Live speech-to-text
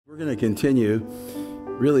We're going to continue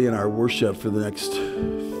really in our worship for the next,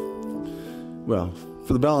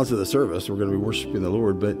 for the balance of the service. We're going to be worshiping the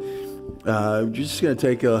Lord, but we're just going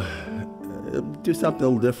to do something a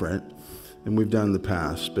little different than we've done in the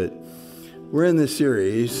past. But we're in this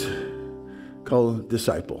series called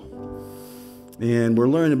Disciple. And we're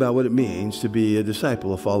learning about what it means to be a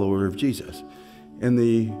disciple, a follower of Jesus. And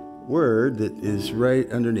the word that is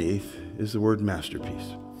right underneath is the word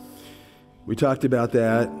masterpiece. We talked about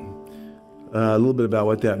that, a little bit about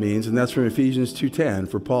what that means, and that's from Ephesians 2:10,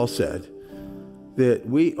 for Paul said that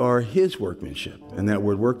we are his workmanship, and that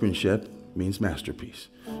word workmanship means masterpiece.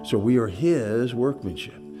 So we are his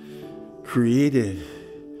workmanship, created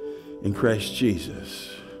in Christ Jesus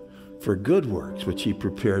for good works, which he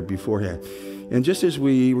prepared beforehand. And just as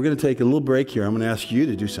we're going to take a little break here, I'm going to ask you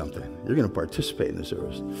to do something. You're going to participate in the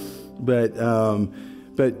service. But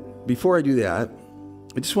before I do that,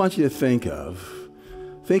 I just want you to think of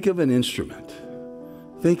an instrument.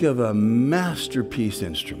 Think of a masterpiece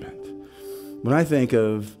instrument. When I think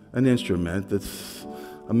of an instrument that's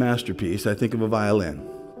a masterpiece, I think of a violin.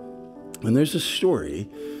 And there's a story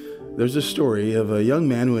of a young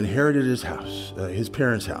man who inherited his house, his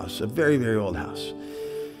parents' house, a very, very old house.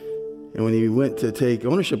 And when he went to take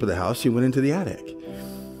ownership of the house, he went into the attic.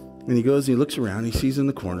 And he goes and he looks around, he sees in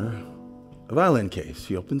the corner a violin case.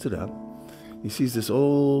 He opens it up. He sees this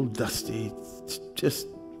old, dusty, just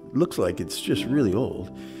looks like it's just really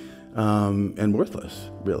old and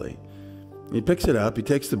worthless, really. And he picks it up, he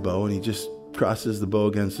takes the bow, and he just crosses the bow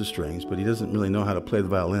against the strings, but he doesn't really know how to play the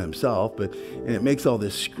violin himself, and it makes all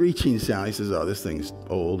this screeching sound. He says, oh, this thing's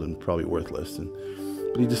old and probably worthless.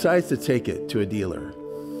 But he decides to take it to a dealer.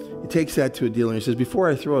 He takes that to a dealer, and he says, before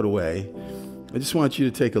I throw it away, I just want you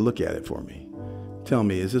to take a look at it for me. Tell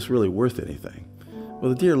me, is this really worth anything? Well,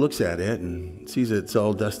 the dealer looks at it and sees that it's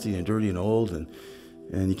all dusty and dirty and old, and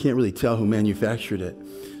you can't really tell who manufactured it.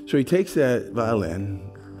 So he takes that violin,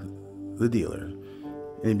 the dealer,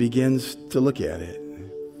 and he begins to look at it,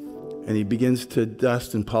 and he begins to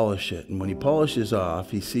dust and polish it. And when he polishes off,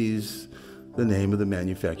 he sees the name of the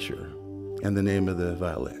manufacturer and the name of the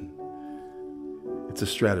violin. It's a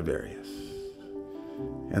Stradivarius.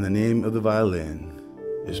 And the name of the violin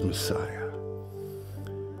is Messiah.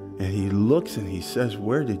 And he looks and he says,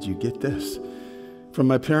 where did you get this? From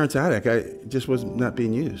my parents' attic. It just was not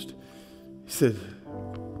being used. He said,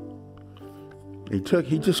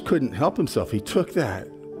 he just couldn't help himself. He took that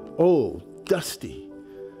old, dusty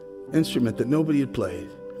instrument that nobody had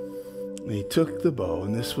played. And he took the bow,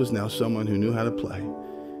 and this was now someone who knew how to play.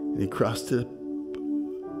 And he crossed it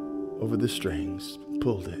over the strings,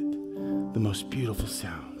 pulled it. The most beautiful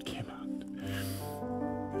sound came out.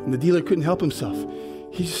 And the dealer couldn't help himself.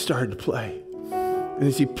 He just started to play. And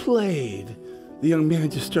as he played, the young man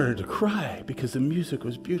just started to cry because the music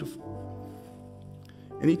was beautiful.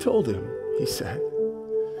 And he told him, he said,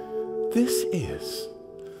 this is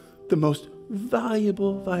the most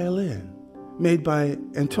valuable violin made by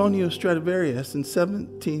Antonio Stradivarius in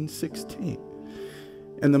 1716.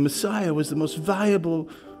 And the Messiah was the most valuable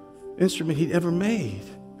instrument he'd ever made.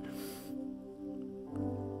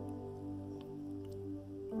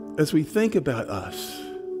 As we think about us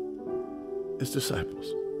as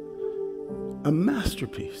disciples, a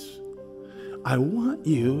masterpiece, I want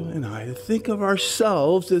you and I to think of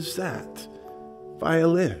ourselves as that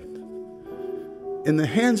violin. In the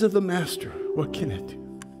hands of the master, what can it do?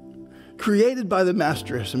 Created by the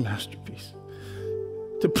master as a masterpiece,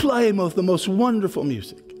 to play with the most wonderful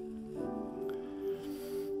music.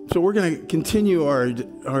 So we're going to continue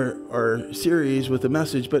our series with the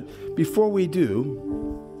message, but before we do,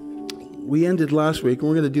 we ended last week, and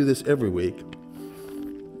we're going to do this every week.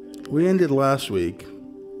 We ended last week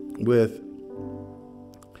with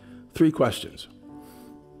 3 questions.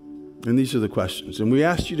 And these are the questions. And we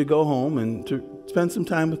asked you to go home and to spend some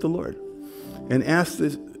time with the Lord. And ask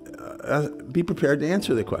this, be prepared to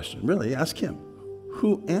answer the question. Really, ask him,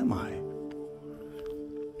 who am I?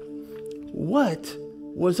 What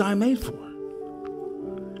was I made for?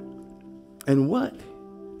 And what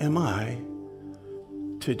am I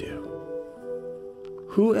to do?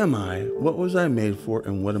 Who am I? What was I made for?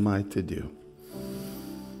 And what am I to do?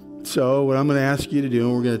 So what I'm going to ask you to do,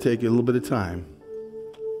 and we're going to take a little bit of time,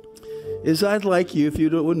 is I'd like you, if you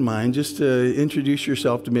wouldn't mind, just to introduce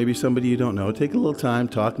yourself to maybe somebody you don't know. Take a little time,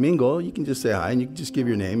 talk, mingle. You can just say hi, and you can just give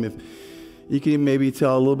your name. If you can maybe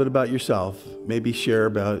tell a little bit about yourself, maybe share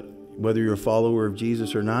about whether you're a follower of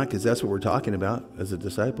Jesus or not, because that's what we're talking about as a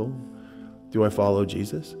disciple. Do I follow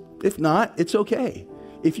Jesus? If not, it's okay.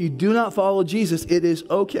 If you do not follow Jesus, it is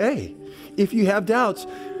okay. If you have doubts,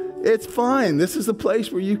 it's fine. This is the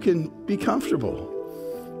place where you can be comfortable.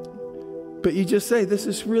 But you just say, this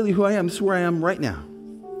is really who I am. This is where I am right now.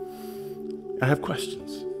 I have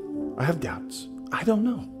questions. I have doubts. I don't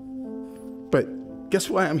know. But guess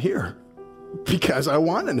why I'm here? Because I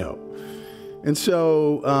want to know. And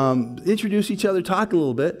so introduce each other, talk a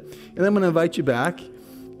little bit, and I'm going to invite you back,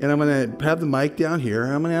 and I'm going to have the mic down here,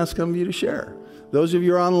 and I'm going to ask some of you to share. Those of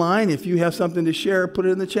you who are online, if you have something to share, put it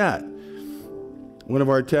in the chat. One of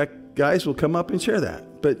our tech guys will come up and share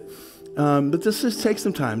that. But this just takes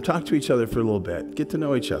some time. Talk to each other for a little bit. Get to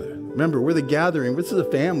know each other. Remember, we're the gathering. This is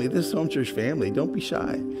a family. This is Home Church family. Don't be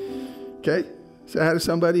shy. Okay? Say hi to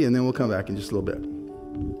somebody, and then we'll come back in just a little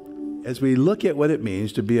bit. As we look at what it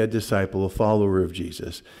means to be a disciple, a follower of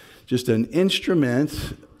Jesus, just an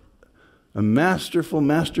instrument, a masterful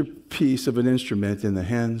masterpiece of an instrument in the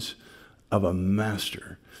hands of a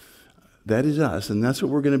master. That is us, and that's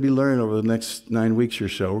what we're going to be learning over the next 9 weeks or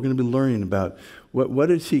so. We're going to be learning about what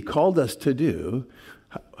has He called us to do,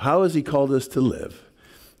 how has He called us to live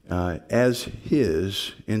as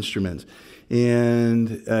His instruments.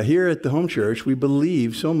 And here at the Home Church, we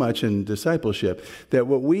believe so much in discipleship that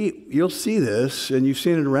you'll see this, and you've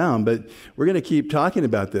seen it around, but we're going to keep talking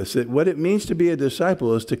about this, that what it means to be a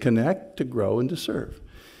disciple is to connect, to grow, and to serve.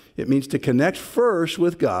 It means to connect first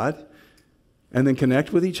with God, and then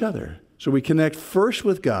connect with each other. So we connect first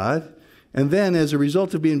with God, and then as a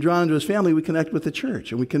result of being drawn into His family, we connect with the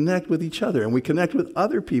church, and we connect with each other, and we connect with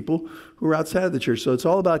other people who are outside of the church. So it's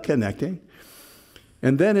all about connecting.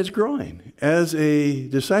 And then it's growing. As a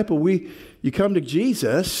disciple, you come to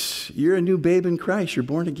Jesus, you're a new babe in Christ, you're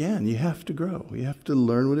born again. You have to grow. You have to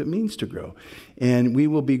learn what it means to grow. And we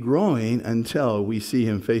will be growing until we see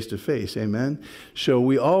Him face to face, amen? So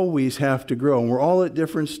we always have to grow, and we're all at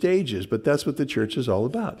different stages, but that's what the church is all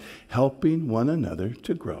about, helping one another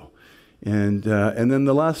to grow. And then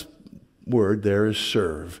the last word there is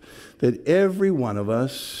serve, that every one of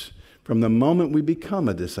us, from the moment we become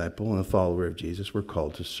a disciple and a follower of Jesus, we're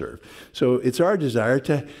called to serve. So it's our desire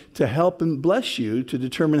to help and bless you to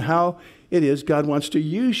determine how it is God wants to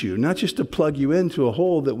use you, not just to plug you into a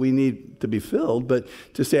hole that we need to be filled, but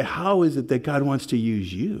to say, how is it that God wants to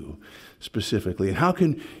use you specifically? And how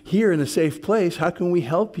can, here in a safe place, how can we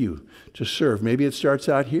help you to serve? Maybe it starts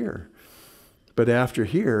out here, but after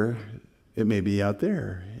here, it may be out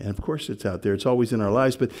there. And of course it's out there. It's always in our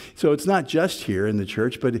lives. But so it's not just here in the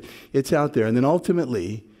church, but it's out there. And then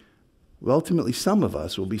ultimately some of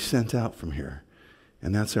us will be sent out from here.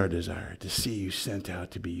 And that's our desire, to see you sent out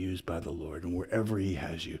to be used by the Lord. And wherever He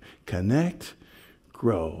has you, connect,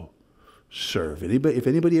 grow, serve. If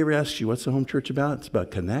anybody ever asks you, what's the Home Church about? It's about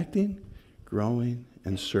connecting, growing,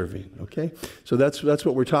 and serving, okay? So that's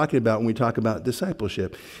what we're talking about when we talk about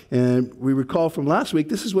discipleship. And we recall from last week,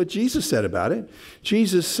 this is what Jesus said about it.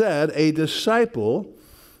 Jesus said, a disciple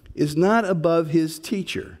is not above his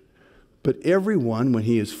teacher, but everyone, when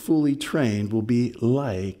he is fully trained, will be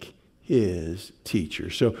like his teacher.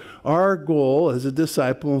 So our goal as a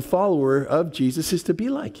disciple and follower of Jesus is to be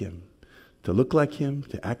like Him, to look like Him,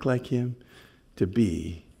 to act like Him, to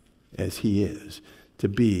be as He is, to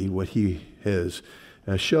be what He has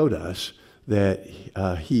showed us that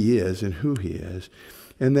He is and who He is,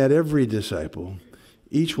 and that every disciple,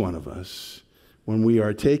 each one of us, when we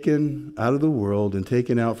are taken out of the world and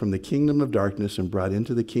taken out from the kingdom of darkness and brought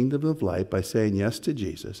into the kingdom of light by saying yes to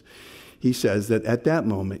Jesus, He says that at that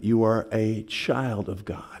moment you are a child of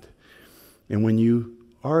God. And when you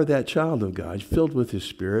are that child of God, filled with His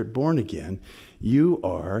Spirit, born again, you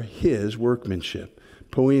are His workmanship,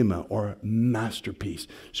 poema, or masterpiece.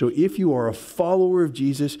 So if you are a follower of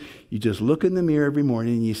Jesus, you just look in the mirror every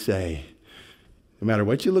morning and you say, no matter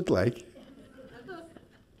what you look like,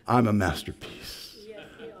 I'm a masterpiece.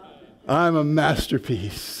 I'm a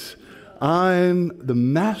masterpiece. I'm the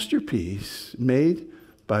masterpiece made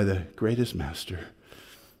by the greatest master.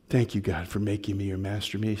 Thank you, God, for making me your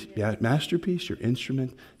masterpiece, your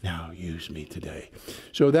instrument. Now use me today.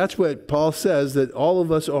 So that's what Paul says, that all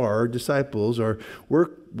of us are disciples,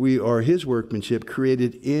 we are His workmanship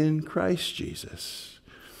created in Christ Jesus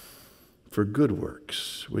for good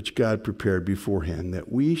works, which God prepared beforehand,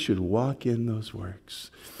 that we should walk in those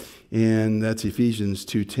works. And that's Ephesians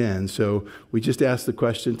 2:10. So we just asked the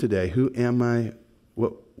question today, who am I?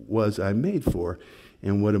 What was I made for?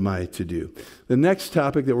 And what am I to do? The next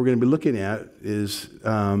topic that we're going to be looking at is,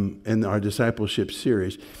 in our discipleship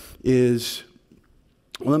series, is,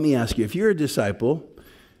 well, let me ask you, if you're a disciple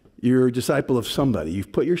of somebody.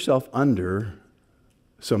 You've put yourself under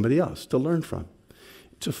somebody else to learn from,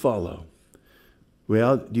 to follow.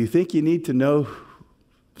 Well, do you think you need to know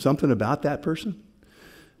something about that person?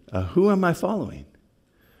 Who am I following?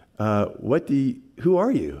 Who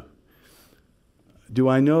are you? do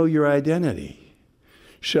I know your identity?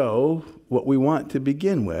 So what we want to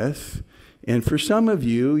begin with, and for some of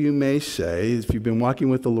you, you may say, if you've been walking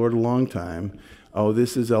with the Lord a long time, oh,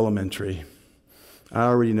 this is elementary. I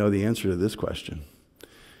already know the answer to this question.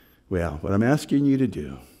 Well, what I'm asking you to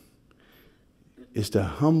do is to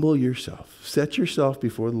humble yourself. Set yourself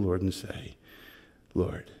before the Lord and say,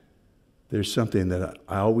 Lord, there's something that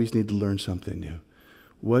I always need to learn something new.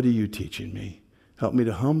 What are you teaching me? Help me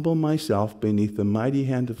to humble myself beneath the mighty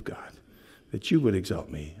hand of God, that you would exalt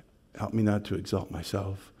me. Help me not to exalt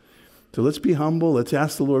myself. So let's be humble. Let's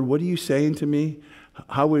ask the Lord, what are you saying to me?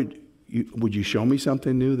 How would you show me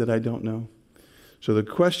something new that I don't know? So the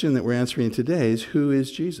question that we're answering today is, who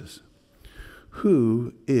is Jesus?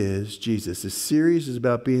 Who is Jesus? This series is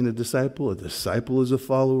about being a disciple. A disciple is a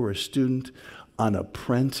follower, a student, an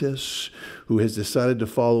apprentice who has decided to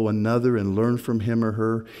follow another and learn from him or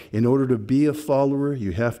her. In order to be a follower,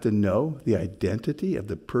 you have to know the identity of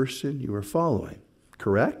the person you are following.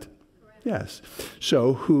 Correct? Yes.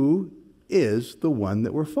 So who is the one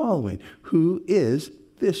that we're following? Who is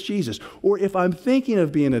this Jesus? Or if I'm thinking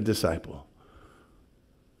of being a disciple,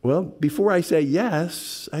 well, before I say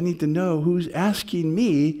yes, I need to know who's asking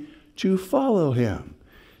me to follow him.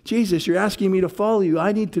 Jesus, you're asking me to follow you.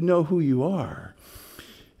 I need to know who you are.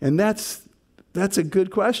 And that's a good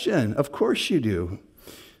question. Of course you do.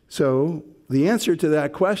 So the answer to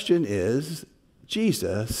that question is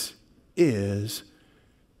Jesus is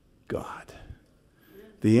God.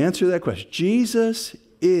 The answer to that question, Jesus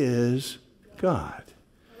is God.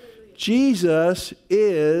 Jesus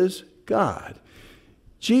is God.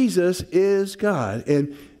 Jesus is God.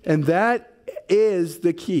 And that is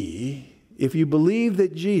the key. If you believe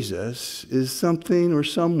that Jesus is something or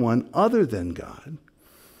someone other than God,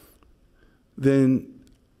 then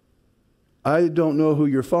I don't know who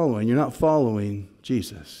you're following. You're not following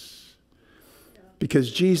Jesus.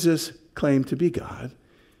 Because Jesus claimed to be God.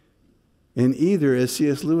 And either, as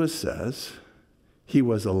C.S. Lewis says, he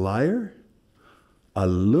was a liar, a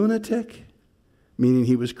lunatic, meaning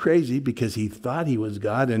he was crazy because he thought he was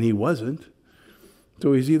God and he wasn't.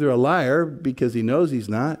 So he's either a liar because he knows he's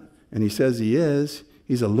not and he says he is.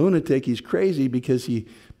 He's a lunatic. He's crazy because he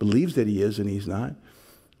believes that he is and he's not.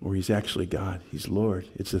 Or he's actually God. He's Lord.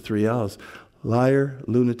 It's the three L's. Liar,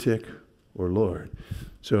 lunatic, or Lord.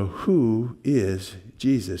 So who is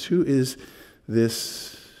Jesus? Who is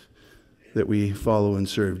this that we follow and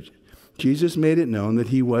serve? Jesus made it known that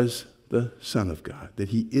he was the Son of God, that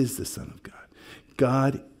he is the Son of God.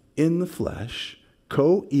 God in the flesh,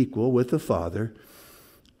 co-equal with the Father,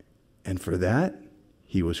 and for that,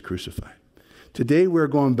 he was crucified. Today, we're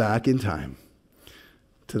going back in time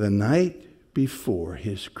to the night before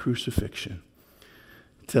his crucifixion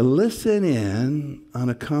to listen in on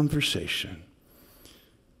a conversation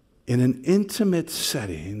in an intimate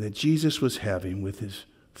setting that Jesus was having with his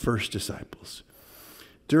first disciples.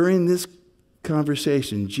 During this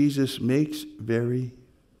conversation, Jesus makes very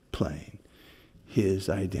plain his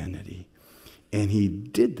identity. And he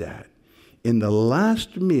did that in the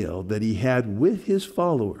last meal that he had with his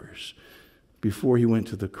followers before he went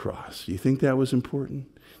to the cross. Do you think that was important?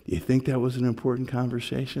 Do you think that was an important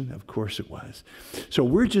conversation? Of course it was. So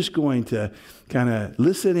we're just going to kind of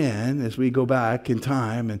listen in as we go back in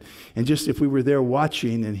time and just if we were there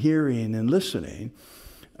watching and hearing and listening,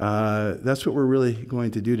 that's what we're really going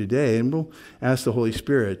to do today. And we'll ask the Holy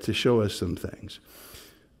Spirit to show us some things.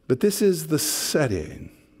 But this is the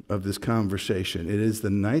setting of this conversation. It is the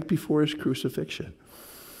night before his crucifixion.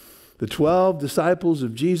 The 12 disciples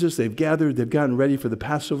of Jesus, they've gathered, they've gotten ready for the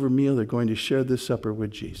Passover meal. They're going to share this supper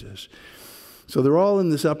with Jesus. So they're all in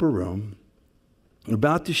this upper room,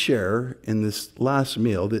 about to share in this last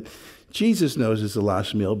meal that Jesus knows is the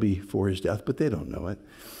last meal before his death, but they don't know it.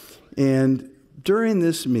 And during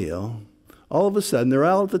this meal, all of a sudden, they're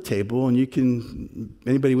out at the table, and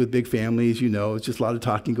anybody with big families, it's just a lot of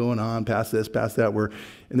talking going on, past this, past that,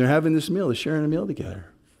 and they're having this meal, they're sharing a meal together.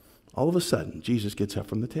 All of a sudden, Jesus gets up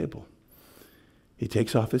from the table. He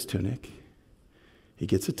takes off his tunic. He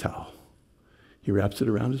gets a towel. He wraps it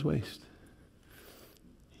around his waist.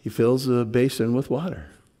 He fills a basin with water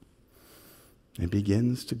and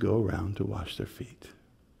begins to go around to wash their feet.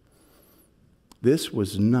 This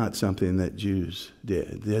was not something that Jews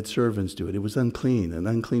did. They had servants do it. It was unclean, an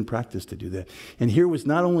unclean practice to do that. And here was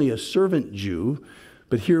not only a servant Jew,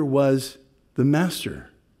 but here was the master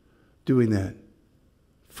doing that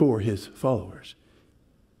for his followers.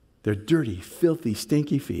 Their dirty, filthy,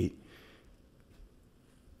 stinky feet.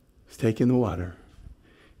 He's taking the water.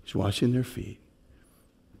 He's washing their feet.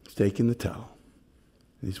 He's taking the towel.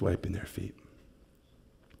 And he's wiping their feet.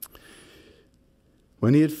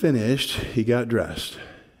 When he had finished, he got dressed,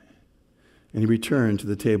 and he returned to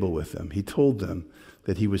the table with them. He told them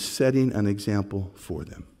that he was setting an example for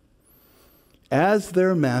them. As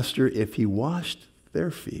their master, if he washed their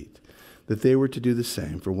feet, that they were to do the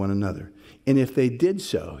same for one another. And if they did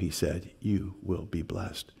so, he said, you will be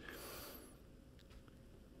blessed.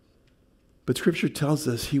 But Scripture tells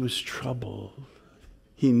us he was troubled.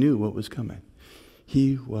 He knew what was coming.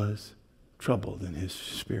 He was troubled in his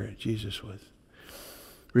spirit. Jesus was.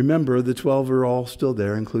 Remember, the 12 are all still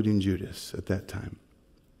there, including Judas at that time.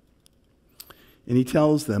 And he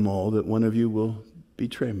tells them all that one of you will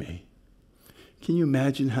betray me. Can you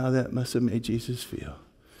imagine how that must have made Jesus feel?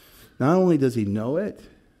 Not only does he know it,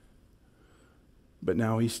 but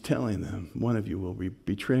now he's telling them, one of you will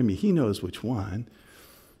betray me. He knows which one.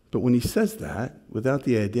 But when he says that, without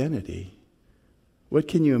the identity, what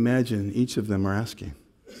can you imagine each of them are asking?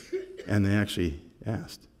 And they actually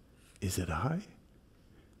asked, is it I?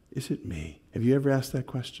 Is it me? Have you ever asked that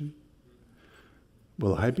question?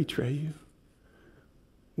 Will I betray you?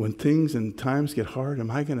 When things and times get hard,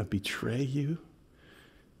 am I going to betray you?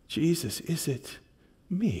 Jesus, is it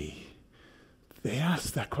me? They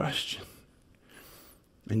asked that question.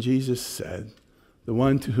 And Jesus said, the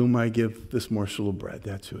one to whom I give this morsel of bread,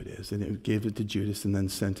 that's who it is. And it gave it to Judas and then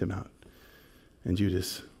sent him out. And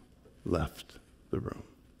Judas left the room.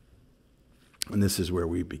 And this is where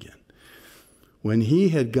we begin. When he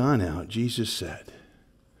had gone out, Jesus said,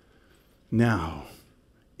 now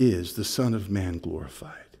is the Son of Man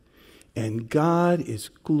glorified, and God is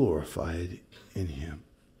glorified in him.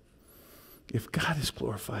 If God is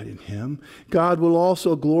glorified in him, God will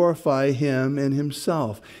also glorify him in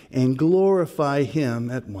himself and glorify him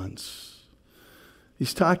at once.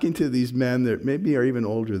 He's talking to these men that maybe are even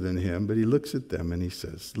older than him, but he looks at them and he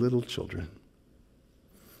says, little children,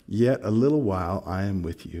 yet a little while I am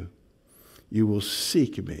with you. You will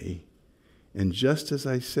seek me, and just as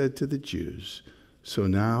I said to the Jews, so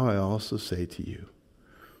now I also say to you,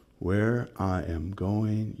 where I am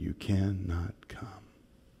going, you cannot come.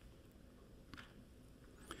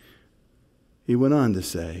 He went on to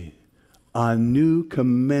say, a new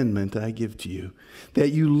commandment I give to you, that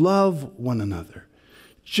you love one another.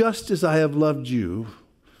 Just as I have loved you,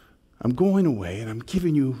 I'm going away and I'm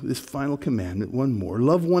giving you this final commandment, one more.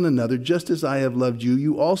 Love one another just as I have loved you.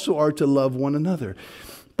 You also are to love one another.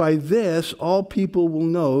 By this, all people will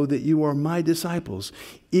know that you are my disciples,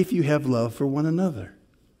 if you have love for one another.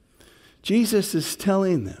 Jesus is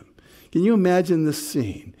telling them. Can you imagine this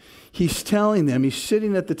scene? He's telling them, he's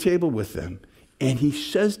sitting at the table with them, and he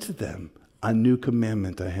says to them, a new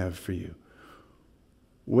commandment I have for you.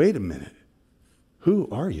 Wait a minute. Who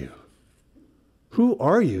are you? Who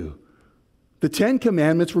are you? The 10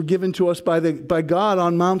 Commandments were given to us by God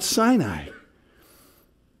on Mount Sinai.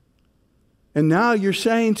 And now you're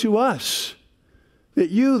saying to us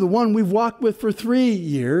that you, the one we've walked with for 3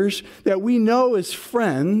 years, that we know as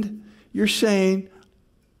friend, you're saying,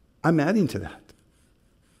 I'm adding to that.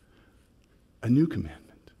 A new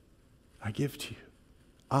commandment I give to you.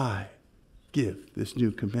 I give this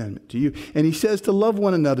new commandment to you. And he says to love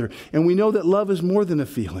one another. And we know that love is more than a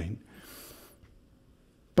feeling.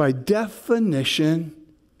 By definition,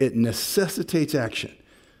 it necessitates action.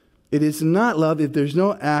 It is not love if there's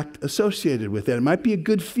no act associated with it. It might be a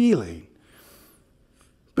good feeling,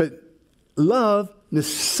 but love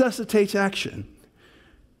necessitates action.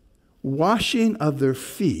 Washing of their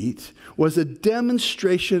feet was a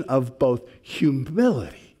demonstration of both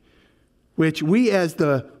humility, which we as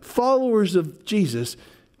the followers of Jesus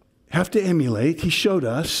have to emulate. He showed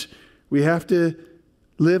us. We have to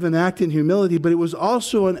live and act in humility, but it was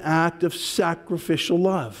also an act of sacrificial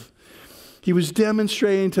love. He was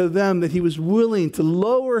demonstrating to them that he was willing to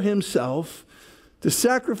lower himself, to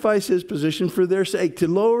sacrifice his position for their sake, to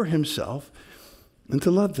lower himself and to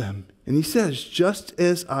love them. And he says, just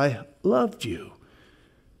as I loved you,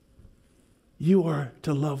 you are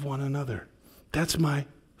to love one another. That's my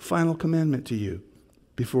final commandment to you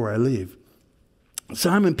before I leave.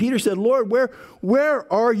 Simon Peter said, Lord,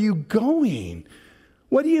 where are you going?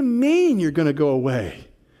 What do you mean you're going to go away?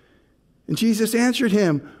 And Jesus answered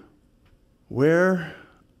him, where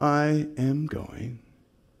I am going,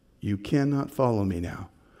 you cannot follow me now,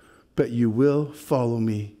 but you will follow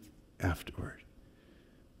me afterward.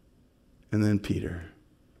 And then Peter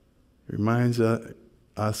reminds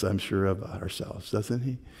us, I'm sure, of ourselves, doesn't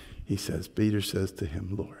he? Peter says to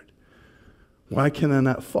him, Lord, why can I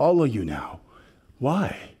not follow you now?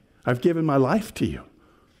 Why? I've given my life to you.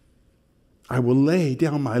 I will lay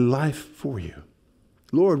down my life for you.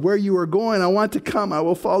 Lord, where you are going, I want to come. I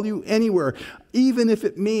will follow you anywhere, even if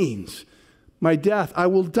it means my death. I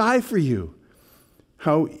will die for you.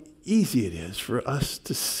 how easy it is for us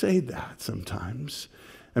to say that sometimes.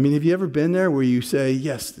 I mean, have you ever been there where you say,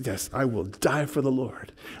 yes, I will die for the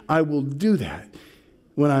Lord. I will do that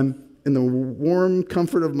when I'm in the warm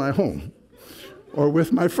comfort of my home or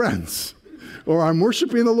with my friends, or I'm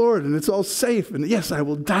worshiping the Lord and it's all safe. And yes, I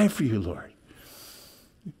will die for you, Lord.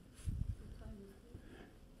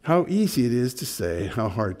 How easy it is to say, how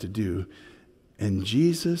hard to do. And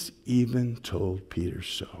Jesus even told Peter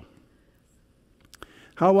so.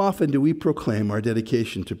 How often do we proclaim our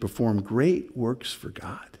dedication to perform great works for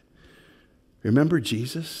God? Remember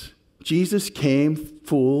Jesus? Jesus came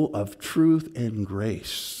full of truth and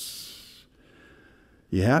grace.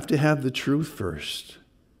 You have to have the truth first,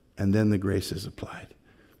 and then the grace is applied.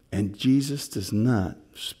 And Jesus does not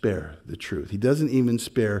spare the truth. He doesn't even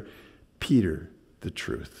spare Peter the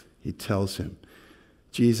truth. He tells him.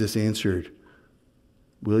 Jesus answered,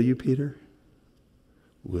 will you, Peter?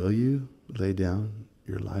 Will you lay down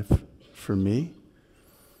your life for me?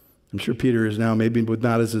 I'm sure Peter is now, maybe with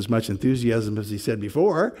not as much enthusiasm as he said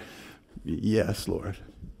before. Yes, Lord.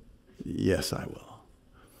 Yes, I will.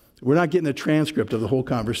 We're not getting a transcript of the whole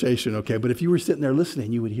conversation, okay? But if you were sitting there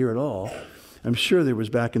listening, you would hear it all. I'm sure there was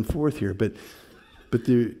back and forth here. But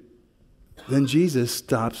then Jesus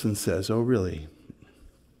stops and says, oh, really?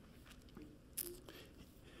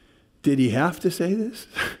 Did he have to say this?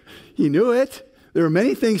 He knew it. There were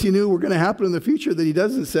many things he knew were going to happen in the future that he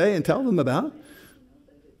doesn't say and tell them about.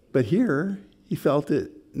 But here, he felt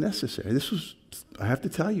it necessary. This was, I have to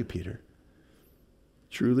tell you, Peter.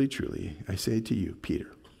 Truly, truly, I say to you,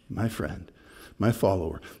 Peter, my friend, my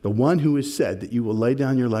follower, the one who has said that you will lay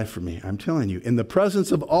down your life for me. I'm telling you, in the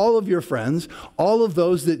presence of all of your friends, all of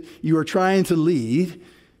those that you are trying to lead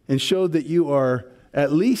and show that you are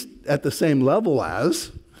at least at the same level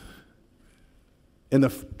as, in the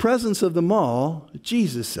presence of them all,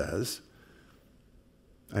 Jesus says,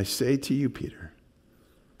 I say to you, Peter,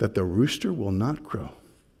 that the rooster will not crow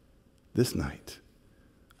this night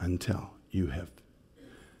until you have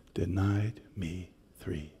denied me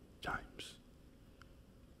 3 times.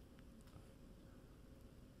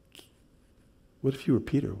 What if you were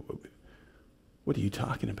Peter? What are you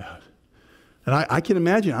talking about? And I can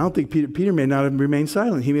imagine, I don't think Peter may not have remained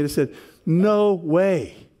silent. He may have said, no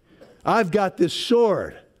way. I've got this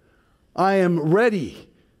sword. I am ready.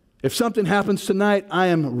 If something happens tonight, I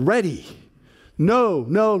am ready. No,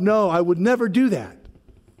 no, no, I would never do that.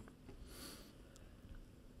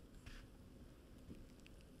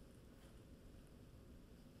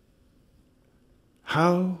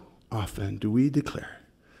 How often do we declare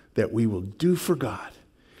that we will do for God,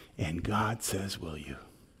 and God says, will you?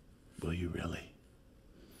 Will you really?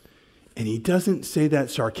 And he doesn't say that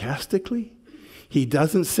sarcastically. He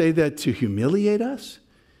doesn't say that to humiliate us,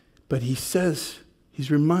 but he says,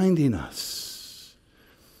 he's reminding us,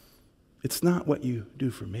 it's not what you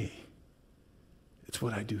do for me. It's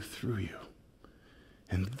what I do through you.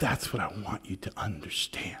 And that's what I want you to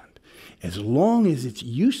understand. As long as it's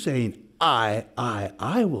you saying,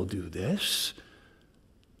 I will do this,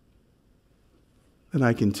 then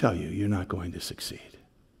I can tell you, you're not going to succeed.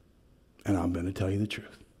 And I'm going to tell you the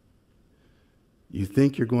truth. You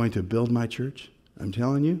think you're going to build my church? I'm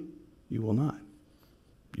telling you, you will not.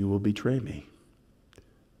 You will betray me.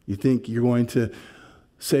 You think you're going to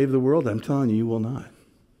save the world? I'm telling you, you will not.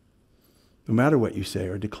 No matter what you say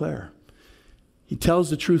or declare. He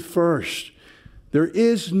tells the truth first. There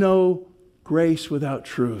is no grace without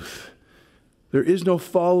truth. There is no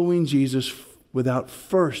following Jesus without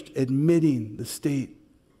first admitting the state,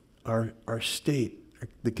 our state,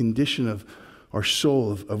 the condition of our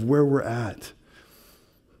soul, of where we're at.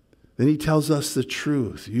 Then he tells us the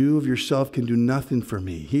truth. You of yourself can do nothing for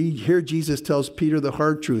me. Here Jesus tells Peter the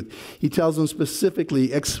hard truth. He tells him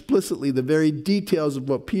specifically, explicitly, the very details of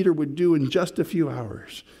what Peter would do in just a few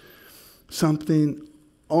hours. Something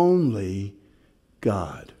only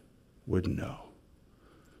God would know.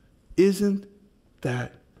 Isn't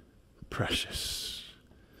that precious?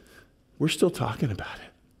 We're still talking about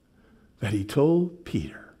it. That he told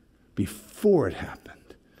Peter before it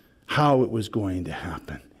happened how it was going to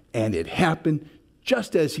happen. And it happened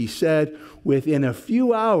just as he said, within a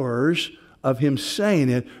few hours of him saying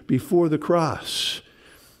it before the cross.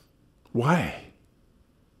 Why?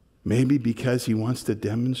 Maybe because he wants to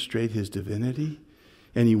demonstrate his divinity,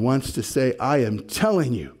 and he wants to say, I am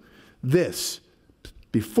telling you this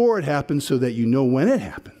before it happens so that you know when it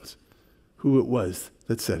happens who it was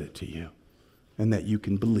that said it to you, and that you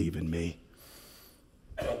can believe in me.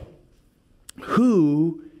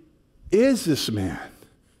 Who is this man?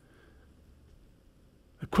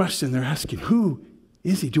 The question they're asking, who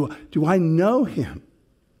is he? Do I know him?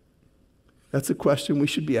 That's a question we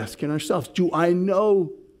should be asking ourselves. Do I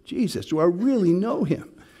know Jesus? Do I really know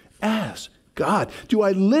him as God? Do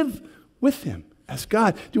I live with him as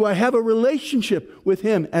God? Do I have a relationship with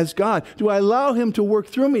him as God? Do I allow him to work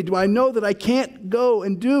through me? Do I know that I can't go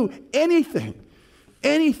and do anything?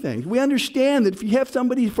 Anything. We understand that if you have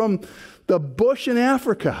somebody from the bush in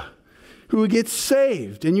Africa who gets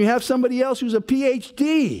saved, and you have somebody else who's a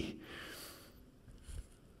PhD,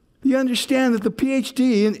 you understand that the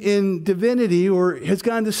PhD in divinity or has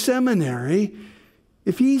gone to seminary,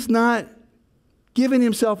 if he's not given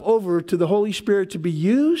himself over to the Holy Spirit to be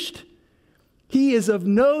used, he is of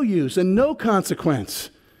no use and no consequence.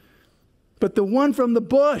 But the one from the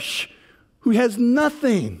bush who has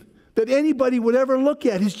nothing that anybody would ever look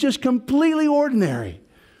at, is just completely ordinary.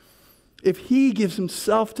 If he gives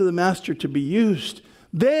himself to the Master to be used,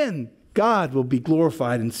 then God will be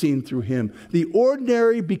glorified and seen through him. The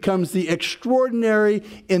ordinary becomes the extraordinary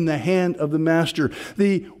in the hand of the Master.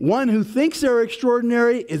 The one who thinks they're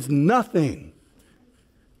extraordinary is nothing.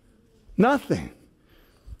 Nothing.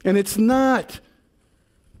 And it's not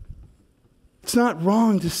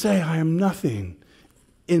wrong to say I am nothing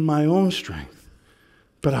in my own strength,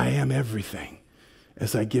 but I am everything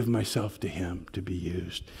as I give myself to him to be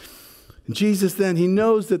used. And Jesus then, he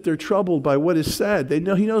knows that they're troubled by what is said. He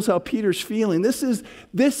knows how Peter's feeling. This is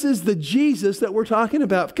the Jesus that we're talking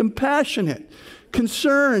about. Compassionate,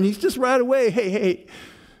 concerned. He's just right away, hey,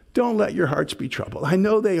 don't let your hearts be troubled. I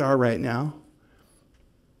know they are right now.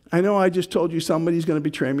 I know I just told you somebody's going to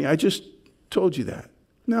betray me. I just told you that.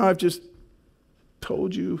 Now I've just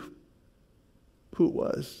told you who it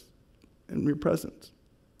was in your presence.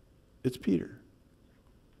 It's Peter,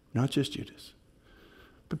 not just Judas.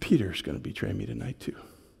 But Peter's going to betray me tonight too.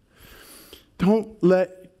 Don't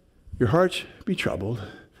let your hearts be troubled,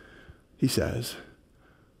 he says.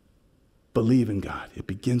 Believe in God. It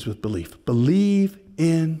begins with belief. Believe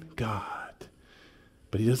in God.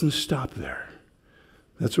 But he doesn't stop there.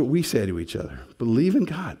 That's what we say to each other. Believe in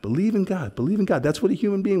God. Believe in God. Believe in God. That's what a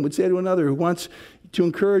human being would say to another who wants to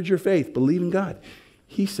encourage your faith. Believe in God.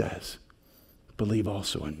 He says, believe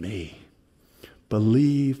also in me.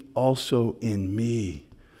 Believe also in me.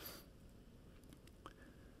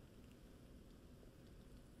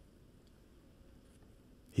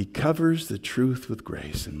 He covers the truth with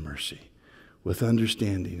grace and mercy, with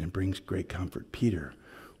understanding, and brings great comfort. Peter,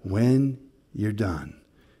 when you're done,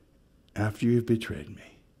 after you've betrayed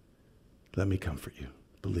me, let me comfort you.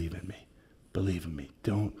 Believe in me. Believe in me.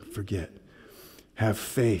 Don't forget. Have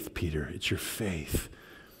faith, Peter. It's your faith.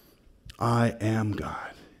 I am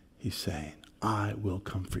God, he's saying. I will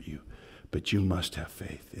comfort you, but you must have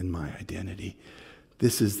faith in my identity.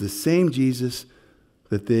 This is the same Jesus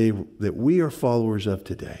that we are followers of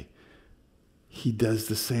today. He does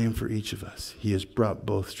the same for each of us. He has brought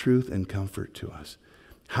both truth and comfort to us.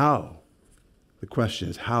 How? The question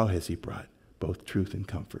is, how has he brought both truth and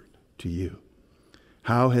comfort to you?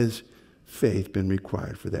 How has faith been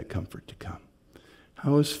required for that comfort to come?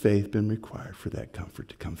 How has faith been required for that comfort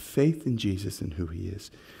to come? Faith in Jesus and who he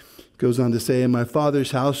is. Goes on to say, in my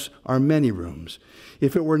Father's house are many rooms.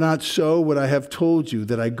 If it were not so, would I have told you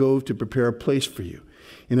that I go to prepare a place for you?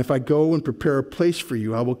 And if I go and prepare a place for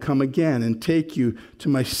you, I will come again and take you to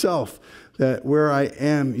myself, that where I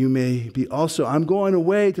am, you may be also. I'm going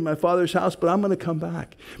away to my Father's house, but I'm going to come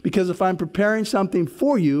back. Because if I'm preparing something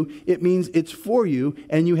for you, it means it's for you,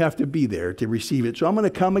 and you have to be there to receive it. So I'm going to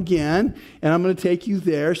come again, and I'm going to take you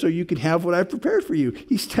there so you can have what I've prepared for you.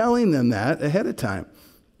 He's telling them that ahead of time.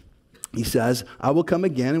 He says, I will come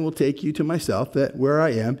again and will take you to myself, that where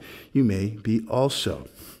I am, you may be also.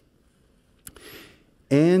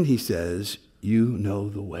 And he says, you know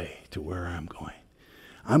the way to where I'm going.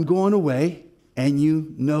 I'm going away, and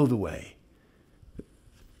you know the way.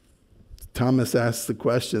 Thomas asks the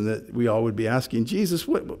question that we all would be asking, Jesus,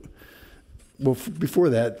 what? Well, before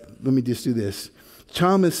that, let me just do this.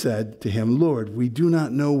 Thomas said to him, Lord, we do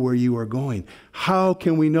not know where you are going. How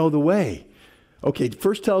can we know the way? Okay,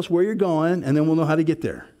 first tell us where you're going, and then we'll know how to get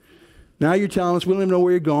there. Now you're telling us we don't even know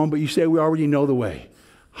where you're going, but you say we already know the way.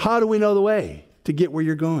 How do we know the way to get where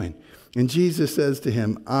you're going? And Jesus says to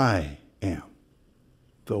him, I am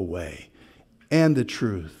the way and the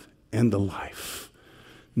truth and the life.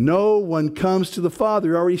 No one comes to the Father.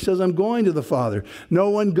 He already says, I'm going to the Father. No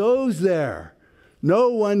one goes there. No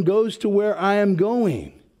one goes to where I am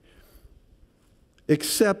going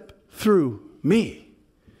except through me.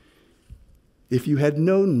 If you had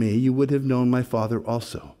known me, you would have known my Father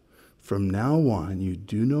also. From now on, you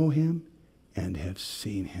do know him and have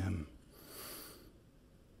seen him.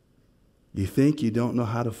 You think you don't know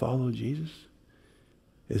how to follow Jesus?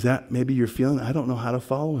 Is that maybe you're feeling, I don't know how to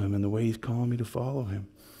follow him in the way he's calling me to follow him?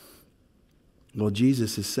 Well,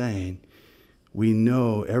 Jesus is saying, we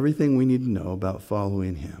know everything we need to know about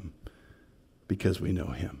following him because we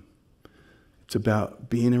know him. It's about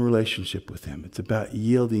being in relationship with him. It's about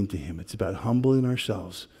yielding to him. It's about humbling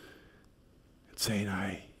ourselves and saying,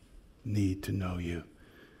 I need to know you.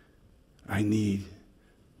 I need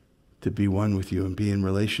to be one with you and be in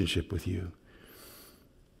relationship with you.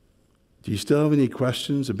 Do you still have any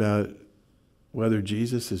questions about whether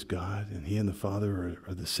Jesus is God and he and the Father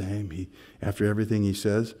are the same? After everything he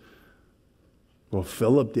says? Well,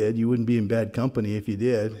 Philip did. You wouldn't be in bad company if you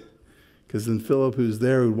did. Because then Philip, who's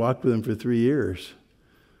there, who walked with him for 3 years,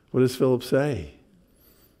 what does Philip say?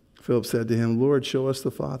 Philip said to him, Lord, show us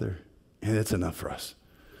the Father. And it's enough for us.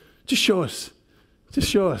 Just show us. Just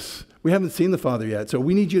show us. We haven't seen the Father yet, so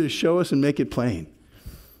we need you to show us and make it plain.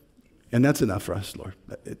 And that's enough for us, Lord.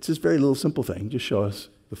 It's just a very little simple thing. Just show us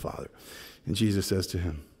the Father. And Jesus says to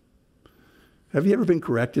him, have you ever been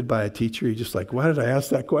corrected by a teacher? You're just like, why did I ask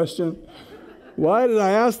that question? Why did I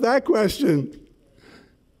ask that question?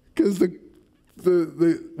 Because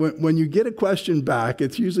when you get a question back,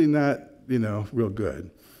 it's usually not, real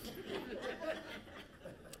good.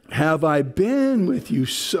 Have I been with you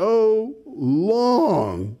so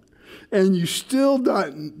long and you still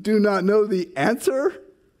do not know the answer?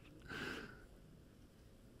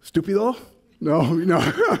 Stupido? No.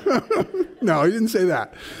 No, he didn't say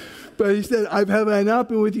that. But he said, have I not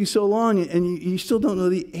been with you so long and you still don't know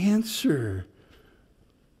the answer?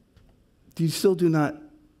 You still do not,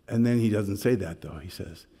 and then he doesn't say that though, he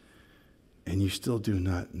says, and you still do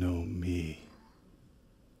not know me.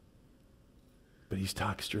 But he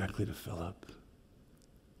talks directly to Philip.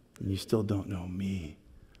 And you still don't know me,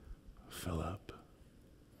 Philip.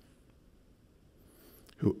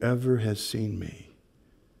 Whoever has seen me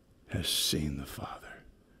has seen the Father.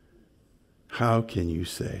 How can you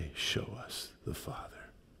say, show us the Father?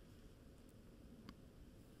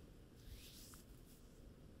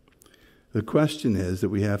 The question is that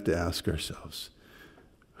we have to ask ourselves,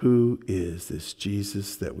 who is this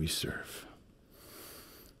Jesus that we serve?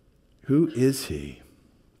 Who is he?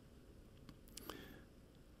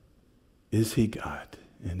 Is he God?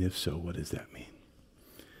 And if so, what does that mean?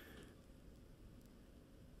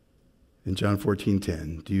 In John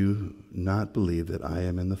 14:10, do you not believe that I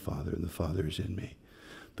am in the Father and the Father is in me?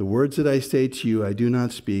 The words that I say to you, I do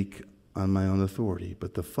not speak on my own authority,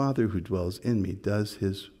 but the Father who dwells in me does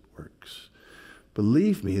his works.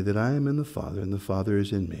 Believe me that I am in the Father and the Father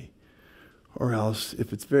is in me. Or else,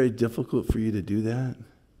 if it's very difficult for you to do that,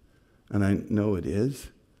 and I know it is,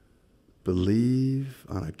 believe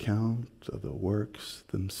on account of the works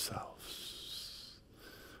themselves.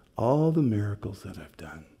 All the miracles that I've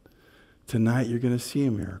done. Tonight you're going to see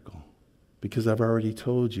a miracle because I've already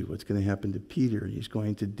told you what's going to happen to Peter and he's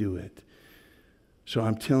going to do it. So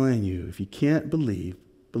I'm telling you, if you can't believe,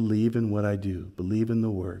 believe in what I do. Believe in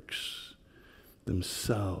the works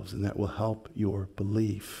themselves, and that will help your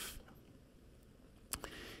belief.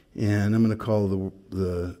 And I'm going to call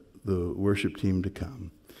the worship team to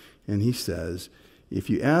come. And he says, if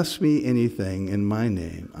you ask me anything in my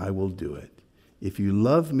name, I will do it. If you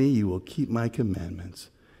love me, you will keep my commandments.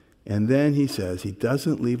 And then he says, he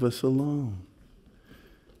doesn't leave us alone.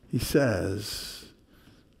 He says,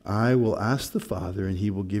 I will ask the Father, and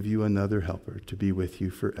he will give you another helper to be with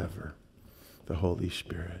you forever, the Holy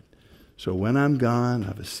Spirit. So when I'm gone,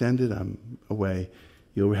 I've ascended, I'm away,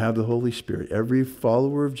 you'll have the Holy Spirit. Every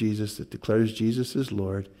follower of Jesus that declares Jesus as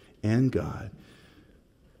Lord and God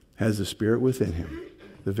has the Spirit within him,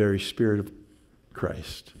 the very Spirit of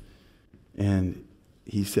Christ. And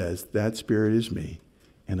he says, that Spirit is me,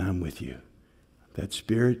 and I'm with you. That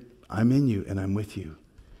Spirit, I'm in you, and I'm with you.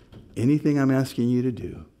 Anything I'm asking you to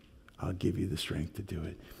do, I'll give you the strength to do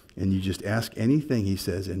it. And you just ask anything, he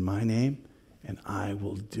says, in my name, and I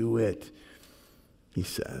will do it. He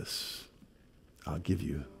says, I'll give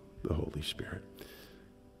you the Holy Spirit.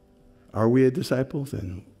 Are we a disciple?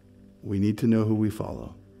 Then we need to know who we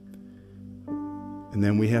follow. And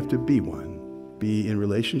then we have to be one, be in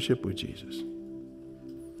relationship with Jesus.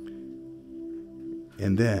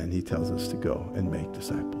 And then he tells us to go and make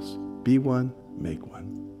disciples. Be one, make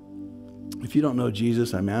one. If you don't know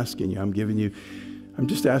Jesus, I'm asking you, I'm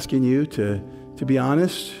just asking you to be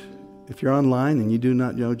honest. If you're online and you do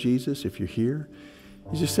not know Jesus, if you're here,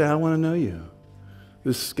 you just say, I want to know you.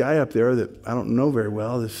 This guy up there that I don't know very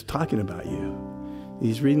well is talking about you.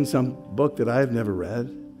 He's reading some book that I've never read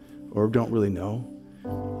or don't really know.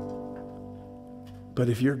 But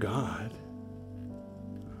if you're God,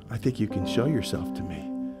 I think you can show yourself to me.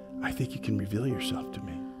 I think you can reveal yourself to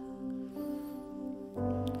me.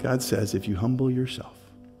 God says, if you humble yourself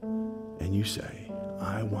and you say,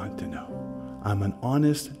 I want to know. I'm an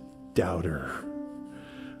honest doubter.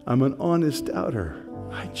 I'm an honest doubter.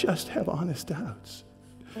 I just have honest doubts.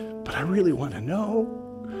 But I really want to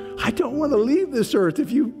know. I don't want to leave this earth.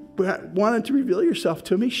 If you wanted to reveal yourself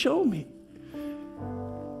to me, show me.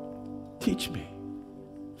 Teach me.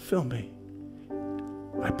 Fill me.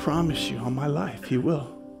 I promise you on my life, He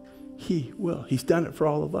will. He will. He's done it for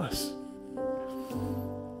all of us.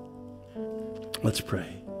 Let's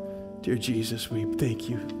pray. Dear Jesus, we thank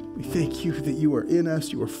you. We thank you that you are in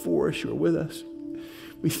us, you are for us, you are with us.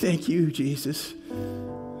 We thank you, Jesus,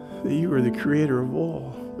 that you are the creator of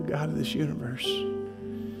all, the God of this universe.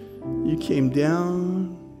 You came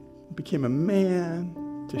down, became a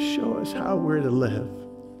man to show us how we're to live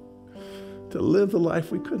the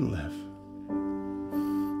life we couldn't live.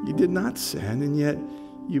 You did not sin, and yet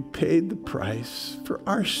you paid the price for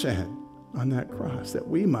our sin on that cross, that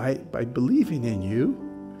we might, by believing in you,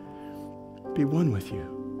 be one with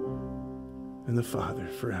you and the Father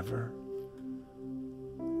forever.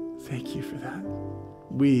 Thank you for that.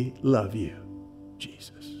 We love you,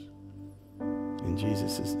 Jesus. In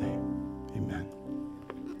Jesus' name, amen.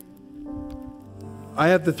 I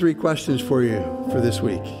have the 3 questions for you for this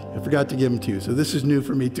week. I forgot to give them to you, so this is new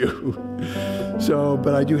for me too.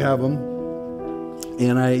 But I do have them.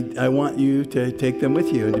 And I want you to take them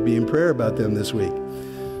with you and to be in prayer about them this week.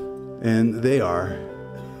 And they are,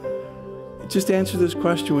 just answer this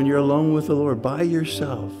question when you're alone with the Lord, by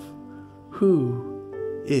yourself.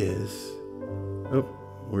 Who is, oh,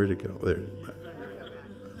 where'd it go? There.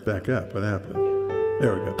 Back up. What happened?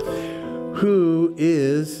 There we go. Who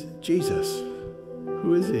is Jesus?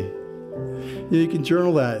 Who is He? You can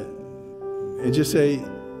journal that and just say,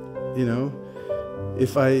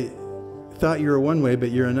 if I thought you were one way, but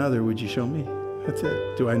you're another, would you show me? That's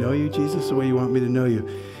it. Do I know you, Jesus, the way you want me to know you?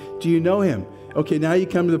 Do you know Him? Okay, now you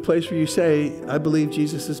come to the place where you say, I believe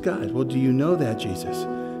Jesus is God. Well, do you know that Jesus?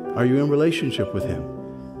 Are you in relationship with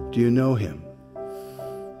Him? Do you know Him?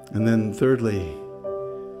 And then thirdly,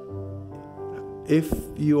 if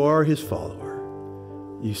you are His follower,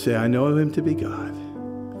 you say, I know Him to be God.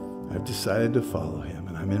 I've decided to follow Him,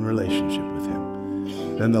 and I'm in relationship with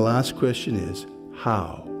Him. Then the last question is,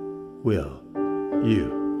 how will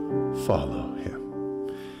you follow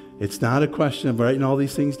Him? It's not a question of writing all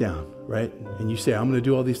these things down, right? And you say, I'm going to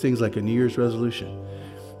do all these things like a New Year's resolution.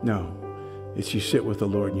 No, it's you sit with the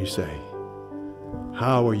Lord and you say,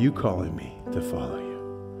 how are you calling me to follow you?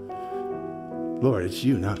 Lord, it's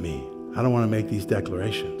you, not me. I don't want to make these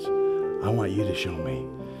declarations. I want you to show me.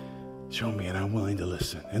 Show me, and I'm willing to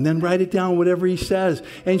listen. And then write it down, whatever He says,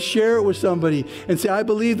 and share it with somebody and say, I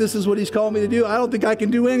believe this is what He's called me to do. I don't think I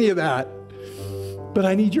can do any of that, but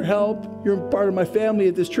I need your help. You're part of my family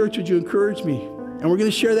at this church. Would you encourage me? And we're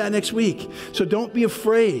going to share that next week. So don't be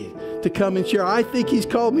afraid to come and share. I think He's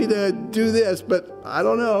called me to do this, but I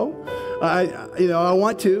don't know. I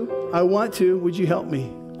want to. Would you help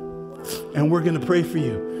me? And we're going to pray for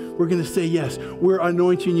you. We're going to say yes. We're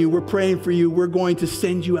anointing you. We're praying for you. We're going to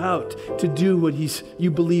send you out to do what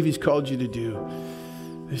you believe He's called you to do.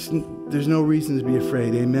 There's no reason to be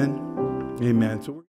afraid. Amen? Amen. So